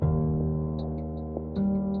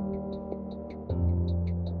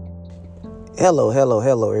Hello,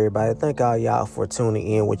 everybody. Thank all y'all for tuning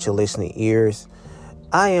in with your listening ears.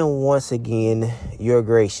 I am once again your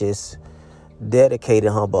gracious,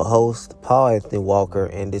 dedicated, humble host, Paul Anthony Walker,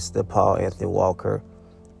 and this is the Paul Anthony Walker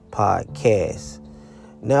podcast.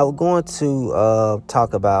 Now we're going to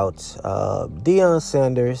talk about Deion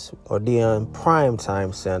Sanders, or Deion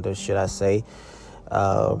Primetime Sanders, should I say.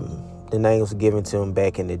 The name was given to him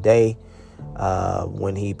back in the day.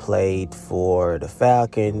 When he played for the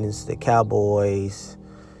Falcons, the Cowboys,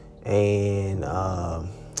 and I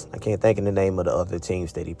can't think of the name of the other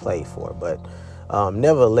teams that he played for. But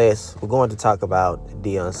nevertheless, we're going to talk about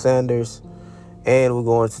Deion Sanders, and we're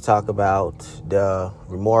going to talk about the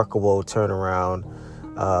remarkable turnaround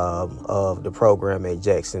of the program at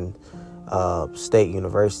Jackson State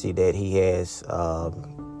University that he has.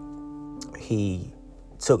 He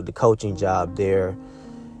took the coaching job there.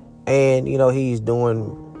 And, he's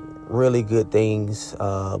doing really good things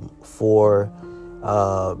for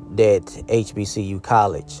that HBCU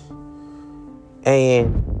college.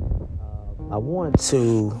 And I want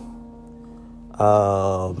to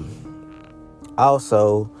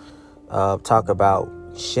also talk about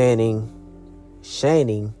Channing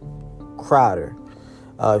Crowder.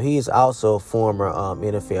 He is also a former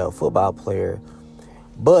NFL football player.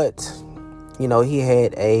 But, he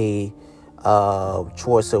had a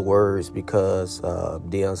choice of words because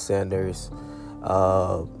Deion Sanders,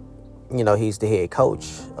 he's the head coach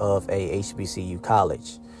of a HBCU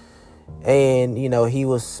college. And, he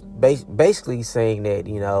was basically saying that,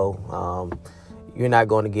 you're not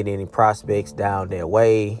going to get any prospects down that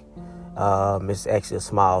way. It's actually a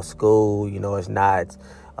small school. It's not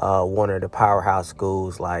one of the powerhouse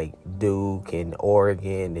schools like Duke and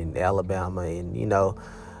Oregon and Alabama and,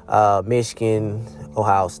 Michigan,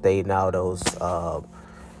 Ohio State, and all those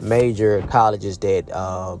major colleges that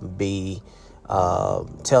be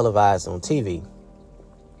televised on TV.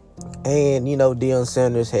 And, Deion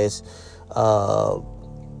Sanders has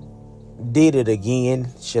did it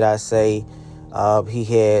again, should I say. He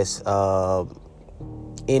has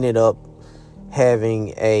ended up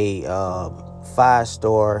having a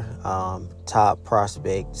 5-star top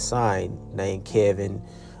prospect signed named Kevin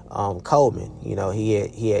Coleman.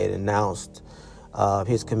 He had announced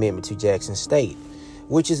his commitment to Jackson State,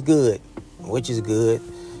 which is good.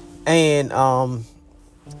 And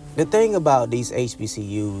the thing about these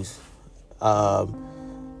HBCUs,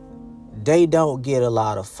 they don't get a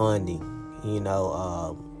lot of funding.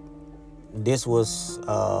 This was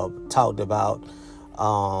talked about.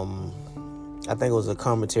 I think it was a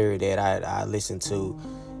commentary that I listened to,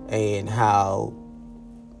 and how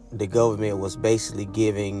the government was basically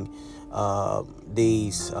giving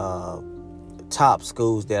these top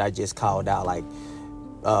schools that I just called out, like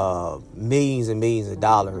millions and millions of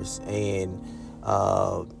dollars, and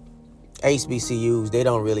HBCUs, they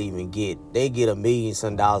don't really even they get $1 million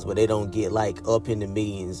some dollars, but they don't get like up in the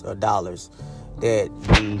millions of dollars that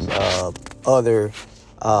these other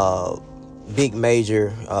big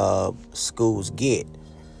major schools get.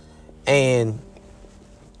 And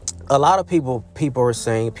a lot of people are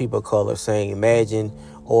saying, people of color saying, imagine,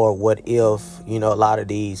 or what if, a lot of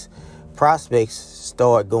these prospects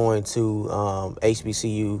start going to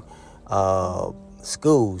HBCU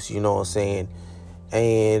schools, you know what I'm saying?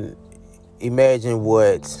 And imagine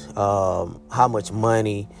how much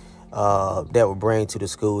money that would bring to the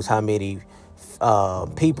schools, how many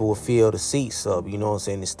people will fill the seats up, you know what I'm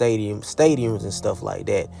saying, the stadiums and stuff like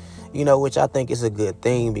that, which I think is a good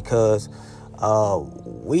thing, because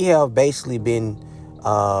we have basically been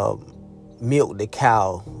milked the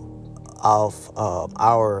cow off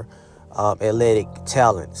our athletic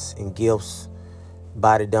talents and gifts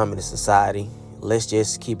by the dominant society. Let's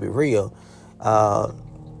just keep it real.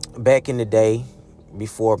 Back in the day,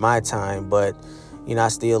 before my time, but I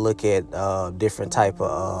still look at different type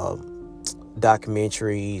of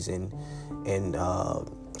documentaries and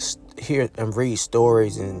hear and read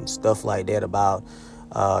stories and stuff like that about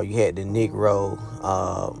you had the Negro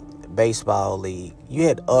baseball league. You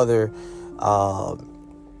had other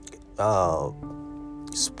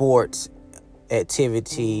sports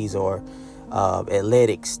activities or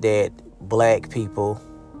athletics that black people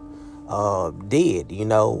did.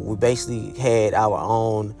 We basically had our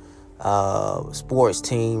own sports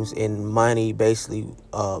teams, and money basically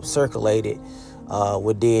circulated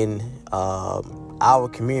within our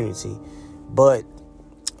community. But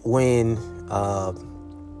when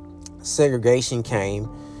segregation came,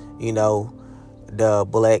 the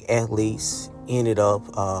black athletes ended up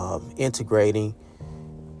integrating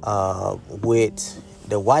with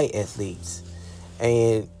the white athletes,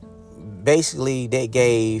 and basically that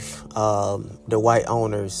gave the white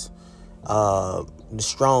owners the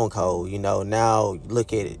stronghold. Now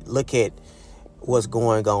look at it. Look at what's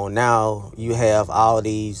going on now. You have all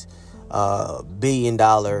these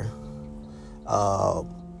billion-dollar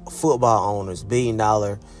football owners,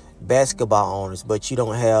 billion-dollar basketball owners, but you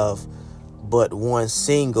don't have but one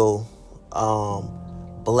single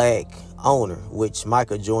black owner, which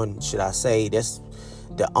Michael Jordan, should I say, that's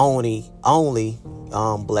the only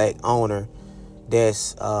black owner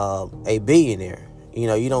that's a billionaire.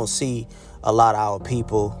 You don't see a lot of our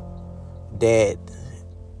people that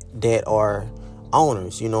are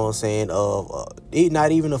owners, you know what I'm saying, of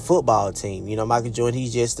not even a football team. Michael Jordan,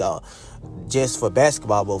 he's just for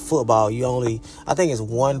basketball, but football, I think it's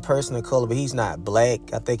one person of color, but he's not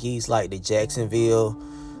black. I think he's like the Jacksonville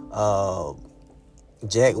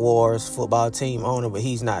Jaguars football team owner, but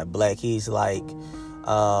he's not black. He's like,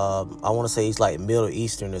 I want to say he's like Middle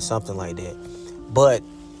Eastern or something like that. But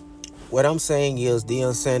what I'm saying is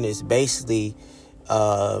Deion Sanders basically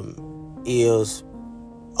is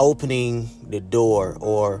opening the door,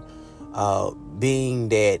 or being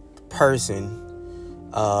that person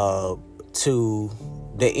to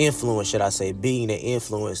the influence, should I say, being the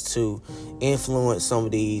influence to influence some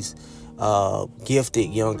of these gifted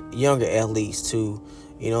younger athletes to,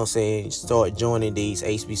 start joining these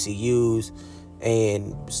HBCUs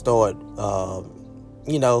and start,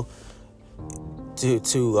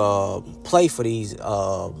 to play for these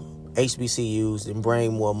HBCUs and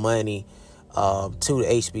bring more money to the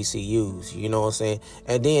HBCUs, you know what I'm saying?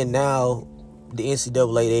 And then now the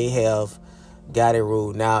NCAA, they have got it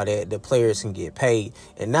ruled now that the players can get paid.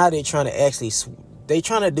 And now they're trying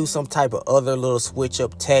to do some type of other little switch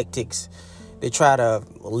up tactics. They try to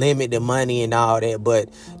limit the money and all that, but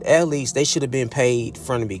at least they should have been paid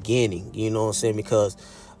from the beginning, you know what I'm saying? Because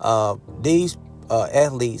these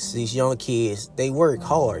athletes, these young kids, they work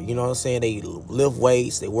hard, you know what I'm saying? They lift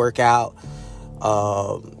weights, they work out,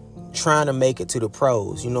 trying to make it to the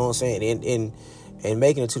pros, you know what I'm saying? And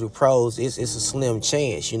making it to the pros, it's a slim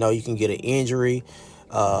chance. You can get an injury.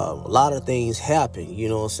 A lot of things happen, you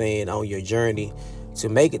know what I'm saying, on your journey to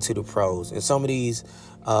make it to the pros. And some of these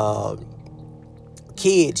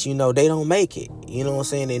kids, they don't make it, you know what I'm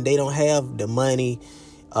saying? And they don't have the money.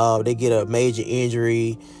 They get a major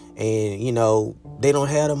injury, and, they don't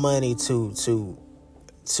have the money to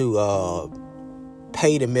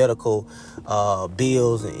pay the medical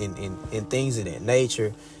bills and things of that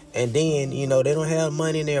nature. And then, they don't have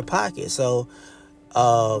money in their pocket. So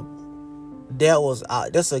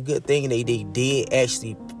that's a good thing they did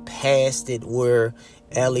actually pass it, where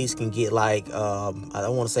athletes can get like, I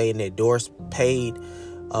don't want to say paid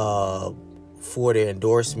for their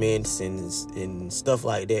endorsements and stuff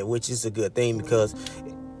like that, which is a good thing, because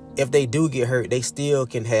if they do get hurt, they still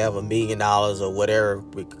can have $1 million or whatever,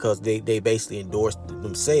 because they basically endorsed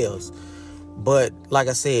themselves. But like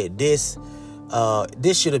I said, this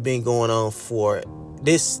should have been going on for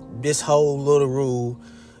this whole little rule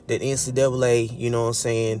that NCAA, you know what I'm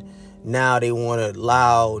saying, now they want to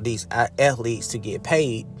allow these athletes to get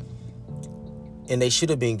paid, and they should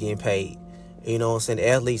have been getting paid. You know what I'm saying? The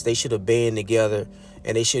athletes, they should have band together,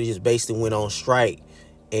 and they should have just basically went on strike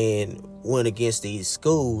and went against these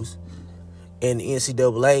schools and the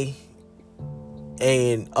NCAA,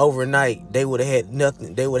 and overnight they would have had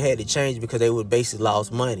nothing. They would have had to change, because they would basically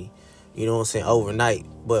lost money, you know what I'm saying, overnight.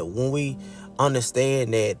 But when we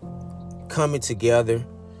understand that coming together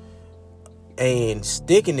and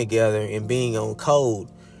sticking together and being on code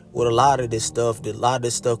with a lot of this stuff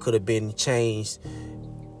could have been changed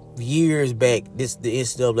years back. The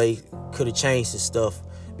NCAA could have changed this stuff,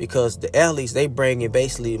 because the athletes, they bring in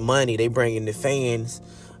basically money. They bring in the fans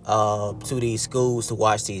to these schools to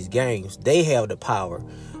watch these games. They have the power,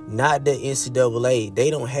 not the NCAA.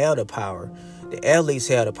 They don't have the power. The athletes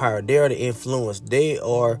have the power. They're the influence. They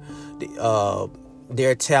are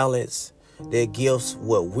their talents, their gifts.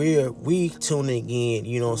 What we tuning in,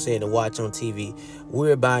 you know what I'm saying, to watch on TV.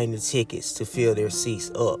 We're buying the tickets to fill their seats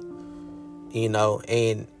up,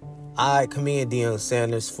 And I commend Deion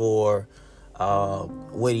Sanders for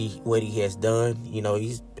what he has done.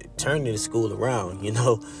 He's turning the school around.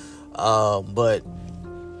 But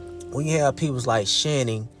when you have people like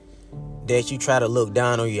Channing, that you try to look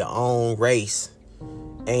down on your own race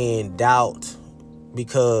and doubt,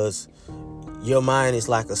 because your mind is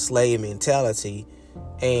like a slave mentality,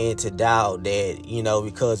 and to doubt that,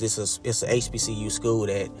 because it's a HBCU school,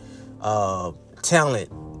 that talent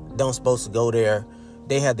don't supposed to go there.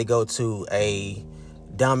 They have to go to a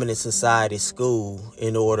dominant society school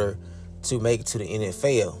in order to make it to the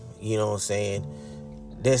NFL. You know what I'm saying?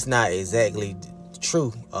 That's not exactly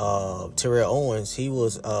true. Terrell Owens, he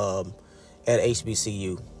was at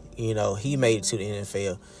HBCU. He made it to the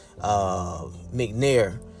NFL.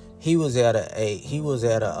 McNair, he was at a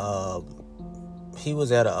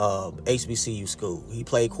HBCU school. He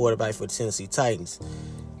played quarterback for the Tennessee Titans.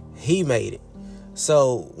 He made it.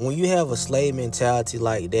 So when you have a slave mentality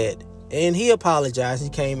like that, and he apologized. He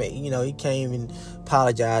came and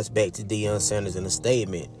apologized back to Deion Sanders in a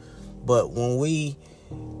statement. But when we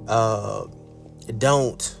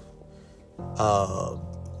don't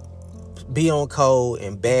be on code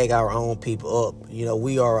and bag our own people up,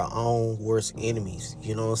 we are our own worst enemies.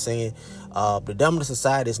 You know what I'm saying? The dominant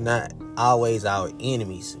society is not always our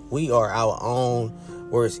enemies. We are our own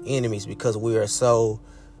worst enemies because we are so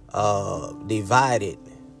divided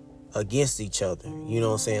against each other. You know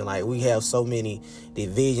what I'm saying? Like, we have so many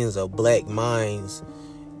divisions of black minds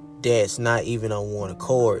that's not even on one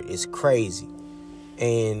accord. It's crazy.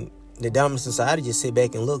 And the dominant society just sit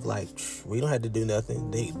back and look like, we don't have to do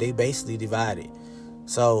nothing. They basically divided.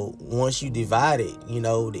 So once you divide it,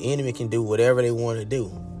 the enemy can do whatever they want to do.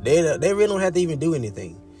 They really don't have to even do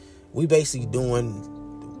anything. We basically doing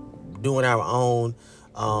our own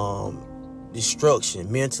destruction,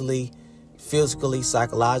 mentally, physically,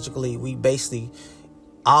 psychologically. We basically,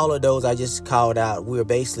 all of those I just called out, we're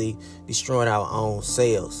basically destroying our own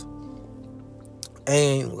selves.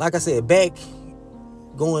 And like I said,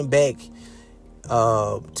 going back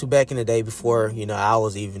to back in the day before, I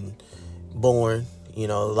was even born, a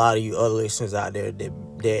lot of you other listeners out there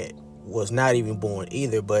that was not even born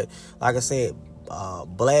either. But like I said,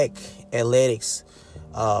 black athletics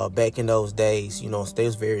back in those days, they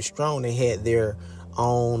was very strong. They had their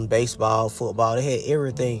own baseball, football. They had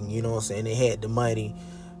everything, They had the money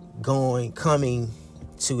coming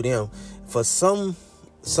to them. For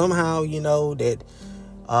somehow, that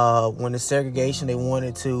when the segregation, they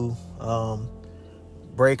wanted to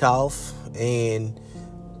break off and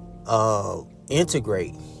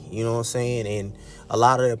integrate, and a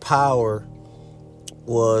lot of the power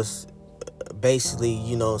was basically,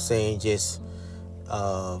 just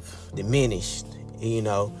diminished,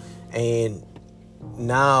 and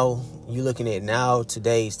now you're looking at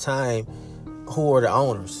today's time, who are the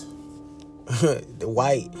owners? The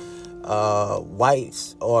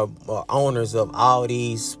whites are owners of all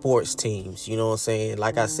these sports teams.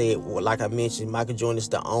 Like I said, like I mentioned, Michael Jordan is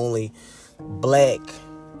the only black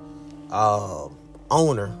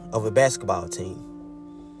owner of a basketball team.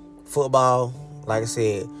 Football, like I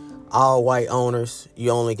said, all white owners.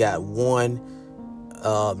 You only got one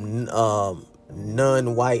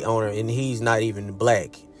non-white owner, and he's not even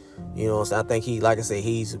black. So I think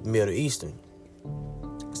he's Middle Eastern.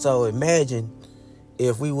 So imagine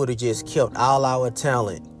if we would have just kept all our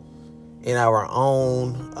talent in our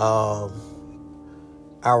own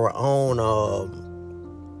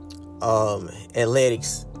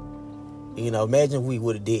athletics. Imagine if we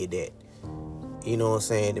would have did that. You know what I'm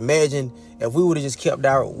saying? Imagine if we would have just kept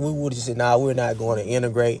we would have just said, nah, we're not going to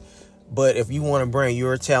integrate. But if you want to bring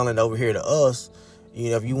your talent over here to us,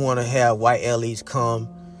 if you want to have white athletes come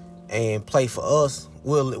and play for us,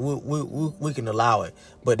 we can allow it.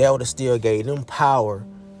 But that would have still gave them power.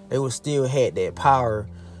 They would still had that power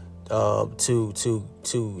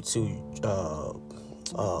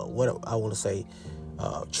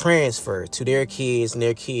transfer to their kids and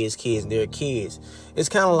their kids' kids and their kids. It's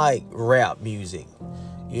kind of like rap music.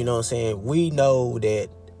 You know what I'm saying? We know that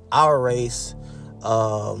our race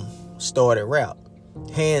started rap,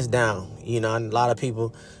 hands down. A lot of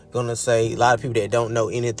people gonna say, a lot of people that don't know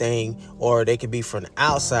anything, or they could be from the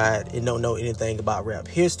outside and don't know anything about rap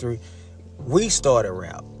history. We started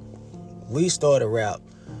rap.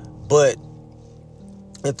 But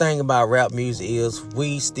the thing about rap music is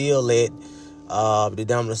we still let the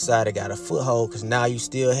dominant society got a foothold, because now you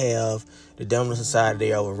still have the dominant society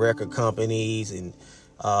there over record companies, and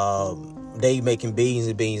they making billions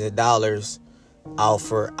and billions of dollars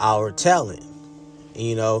off of our talent.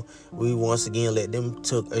 We once again let them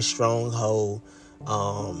took a strong hold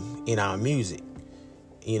in our music.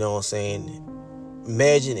 You know what I'm saying?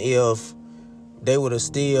 Imagine if they would have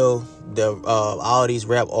still, all these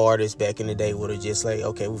rap artists back in the day would have just like,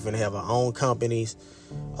 okay, we're going to have our own companies.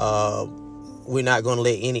 We're not going to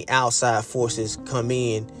let any outside forces come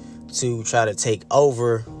in to try to take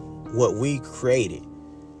over what we created.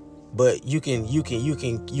 But you can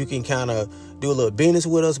kind of do a little business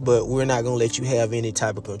with us, but we're not going to let you have any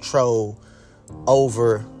type of control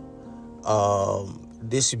over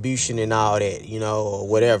distribution and all that, or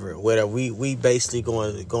whatever. We basically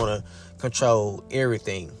going to control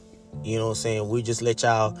everything. You know what I'm saying? We just let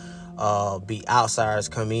y'all be outsiders,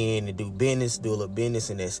 come in and do a little business,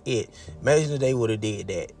 and that's it. Imagine if they would have did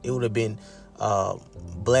that. It would have been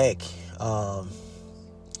black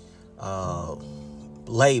uh,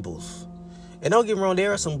 labels. And don't get me wrong,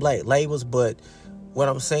 there are some black labels, but what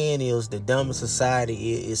I'm saying is the Diamond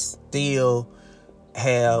Society is still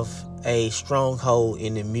have a stronghold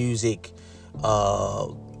in the music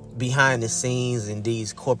behind the scenes in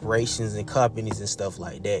these corporations and companies and stuff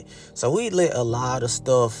like that. So we let a lot of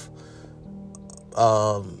stuff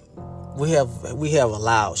we have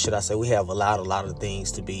allowed a lot of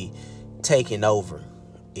things to be taken over,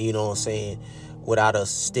 you know what I'm saying, without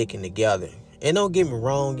us sticking together. And don't get me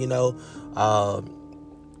wrong,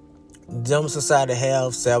 Diamond Society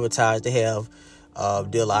have sabotaged, they have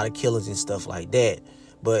did a lot of killings and stuff like that.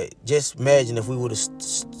 But just imagine if we would have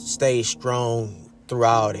stayed strong through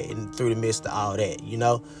all that and through the midst of all that,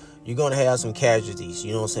 you're gonna have some casualties,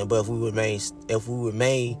 you know what I'm saying. But if we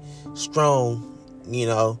remain strong, we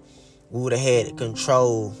would have had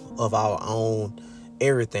control of our own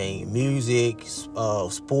everything, music,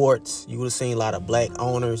 sports. You would have seen a lot of black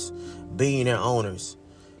owners, billionaire owners.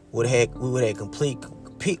 We would have complete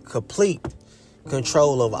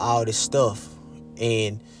control over all this stuff,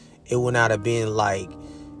 and it would not have been like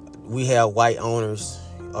we have white owners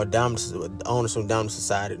or owners from Diamond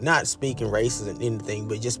Society. Not speaking racist and anything,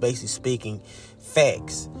 but just basically speaking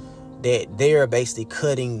facts that they're basically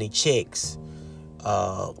cutting the checks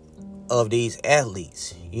of these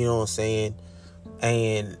athletes. You know what I'm saying?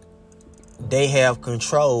 And they have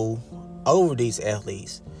control over these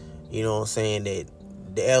athletes. You know what I'm saying? That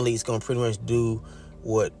the athletes gonna pretty much do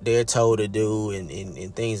what they're told to do and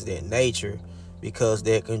things of that nature because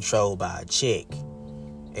they're controlled by a check.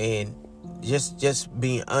 And just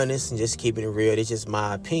being honest and just keeping it real, it's just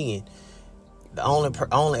my opinion. The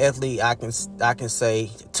only athlete I can say,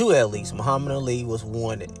 two athletes, Muhammad Ali was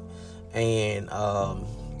one, and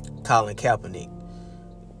Colin Kaepernick.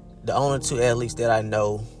 The only two athletes that I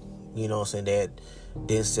know, that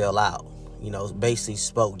didn't sell out. Basically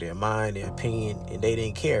spoke their mind, their opinion, and they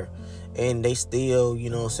didn't care. And they still,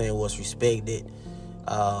 was respected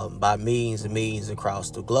by millions and millions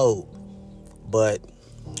across the globe. But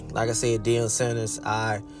like I said, Deion Sanders,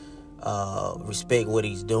 I respect what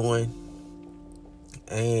he's doing.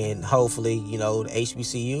 And hopefully, the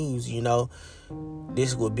HBCUs,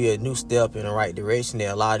 this will be a new step in the right direction.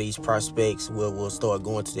 That a lot of these prospects will start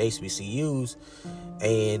going to the HBCUs,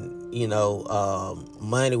 and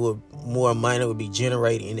more money will be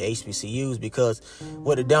generated in the HBCUs, because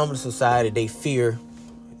what the Diamond Society, they fear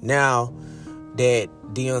now that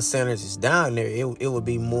Deion Sanders is down there, it will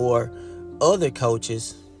be more other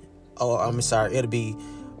coaches, it'll be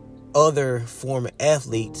other former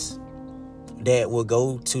athletes that will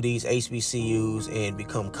go to these HBCUs and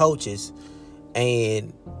become coaches,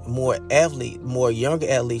 and more younger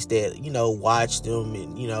athletes that, watch them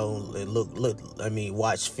and,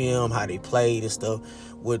 watch film, how they played and stuff,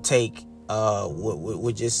 would take,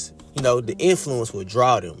 would just, the influence would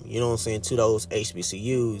draw them, to those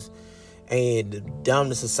HBCUs. And the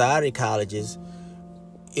Diamond Society colleges,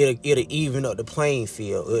 it'll even up the playing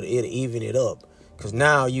field. It'll even it up. Because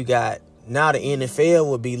now the NFL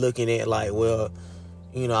would be looking at like, well,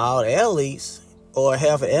 all the athletes or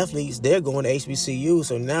half of athletes, they're going to HBCU.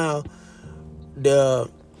 So now the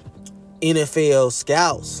NFL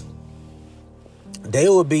scouts, they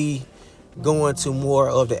will be going to more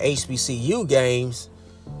of the HBCU games,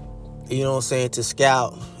 to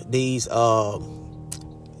scout these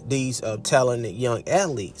talented young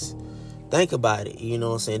athletes. Think about it,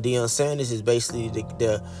 Deion Sanders is basically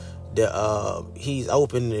he's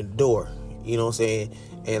opening the door,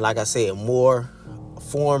 and like I said, more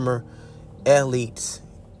former athletes,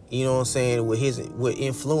 with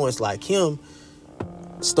influence like him,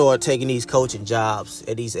 start taking these coaching jobs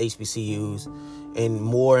at these HBCUs, and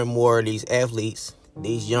more of these athletes,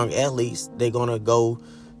 these young athletes, they're gonna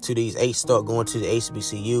start going to the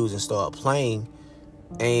HBCUs and start playing,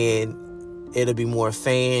 and it'll be more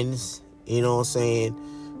fans,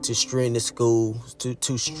 to strengthen the schools,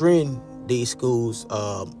 to strengthen these schools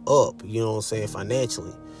up,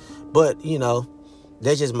 financially. But,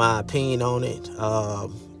 that's just my opinion on it.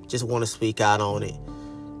 Just want to speak out on it,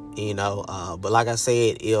 but like I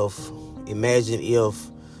said, imagine if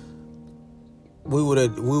we would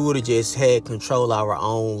have just had control of our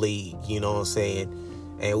own league, and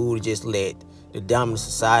we would have just let the Diamond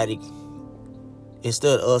Society,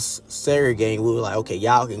 instead of us segregating, we were like, okay,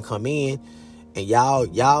 y'all can come in and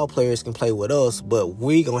y'all players can play with us, but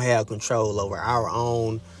we gonna have control over our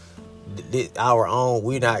own.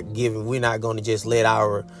 We're not gonna just let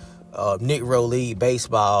our Negro League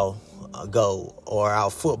baseball go, or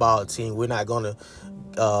our football team. We're not gonna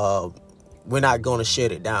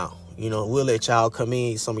shut it down. We'll let y'all come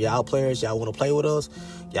in. Some of y'all players, y'all want to play with us,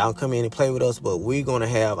 y'all come in and play with us, but we're going to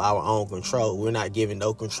have our own control. We're not giving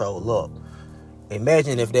no control up.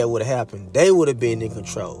 Imagine if that would have happened. They would have been in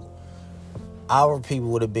control. Our people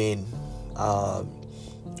would have been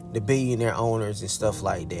the billionaire owners and stuff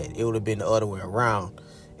like that. It would have been the other way around.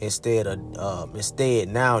 Instead,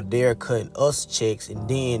 now they're cutting us checks, and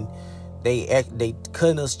then they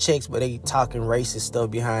cutting us checks, but they talking racist stuff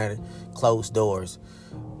behind closed doors.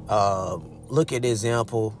 Look at the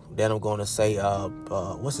example that I'm going to say.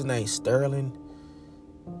 What's his name? Sterling.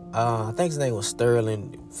 I think his name was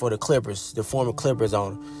Sterling for the Clippers, the former Clippers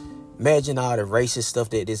owner. Imagine all the racist stuff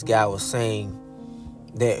that this guy was saying.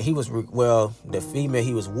 That he was the female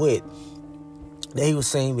he was with, that he was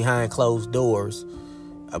saying behind closed doors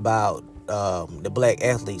about the black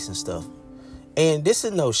athletes and stuff. And this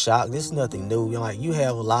is no shock. This is nothing new. You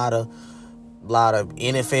have a lot of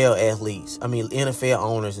NFL athletes. NFL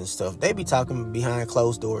owners and stuff. They be talking behind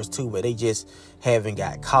closed doors too, but they just haven't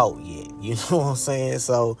got caught yet. You know what I'm saying?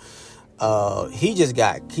 So he just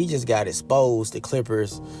got exposed. The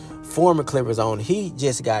Clippers, former Clippers owner, he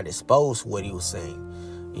just got exposed for what he was saying.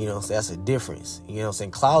 So that's a difference.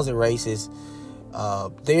 Closet racists,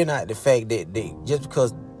 they're not the fact that they, just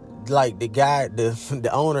because like the guy, the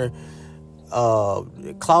owner,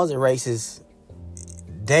 closet racists,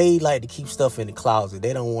 they like to keep stuff in the closet.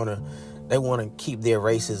 They want to keep their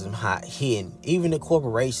racism hidden. Even the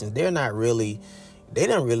corporations, they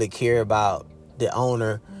don't really care about the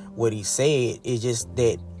owner, what he said. It's just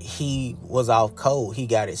that he was off code. He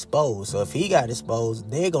got exposed. So if he got exposed,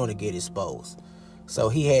 they're going to get exposed. So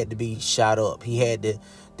he had to be shot up. He had to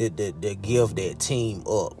give that team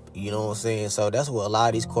up. You know what I'm saying? So that's what a lot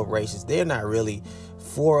of these corporations, they're not really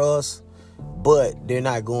for us, but they're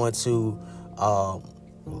not going to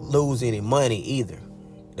lose any money either.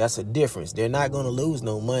 That's a difference. They're not going to lose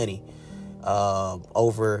no money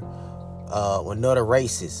over another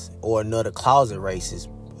racist or another closet racist,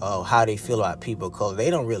 how they feel about people, because they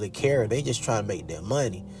don't really care. They just trying to make their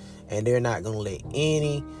money, and they're not going to let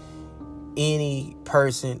any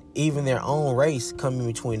person, even their own race, come in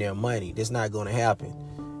between their money. That's not going to happen.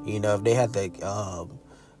 If they have to,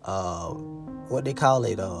 what they call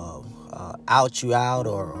it, out you out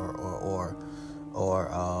or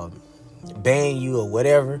ban you or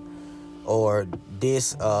whatever, or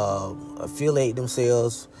affiliate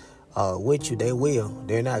themselves with you, they will.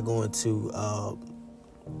 They're not going to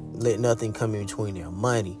let nothing come in between their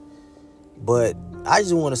money. But I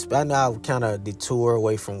just want to, I know I kind of detour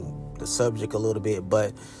away from the subject a little bit,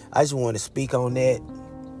 but I just want to speak on that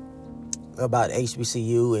about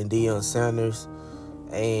HBCU and Deion Sanders.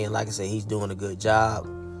 And like I said, he's doing a good job.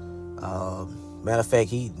 Matter of fact,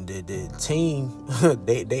 the team, I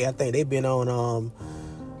think they've been on,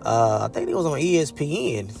 I think it was on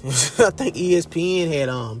ESPN. I think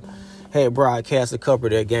ESPN had broadcast a couple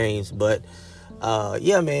of their games, but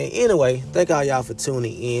yeah, man. Anyway, thank all y'all for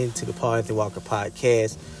tuning in to the Paul Anthony Walker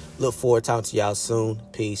podcast. Look forward to talking to y'all soon.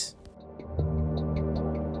 Peace.